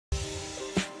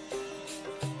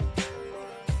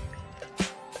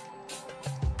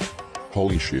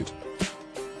Holy shit.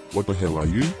 What the hell are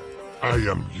you? I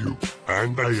am you,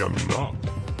 and I am not.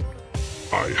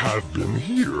 I have been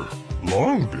here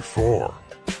long before.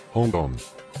 Hold on.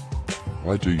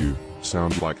 Why do you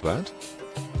sound like that?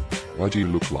 Why do you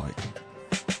look like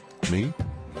me?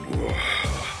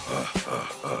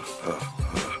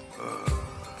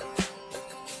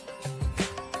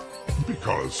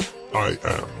 Because I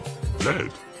am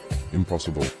dead.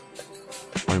 Impossible.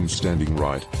 I'm standing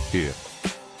right here.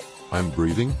 I'm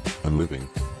breathing and living.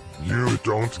 You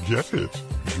don't get it,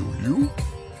 do you?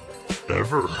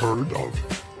 Ever heard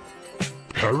of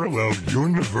parallel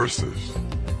universes?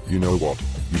 You know what?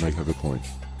 You may have a point.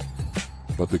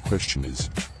 But the question is,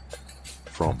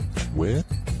 from where?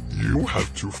 You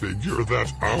have to figure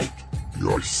that out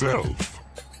yourself.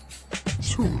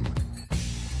 Soon.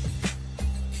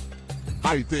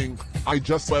 I think I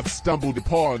just stumbled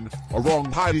upon a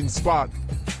wrong hiding spot.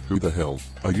 Who the hell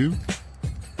are you?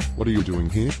 What are you doing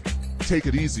here? Take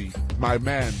it easy, my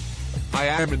man. I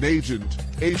am an agent,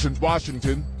 Agent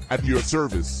Washington, at your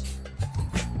service.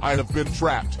 I have been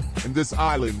trapped in this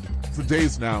island for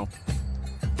days now.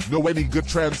 Know any good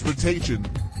transportation?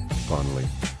 Finally.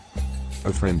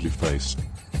 A friendly face.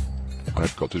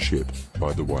 I've got a ship,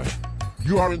 by the way.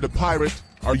 You aren't a pirate,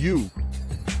 are you?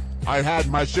 I had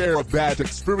my share of bad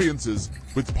experiences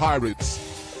with pirates.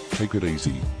 Take it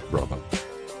easy, brother.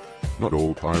 Not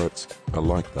all pirates are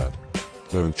like that.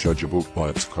 Don't judge a book by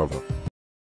its cover.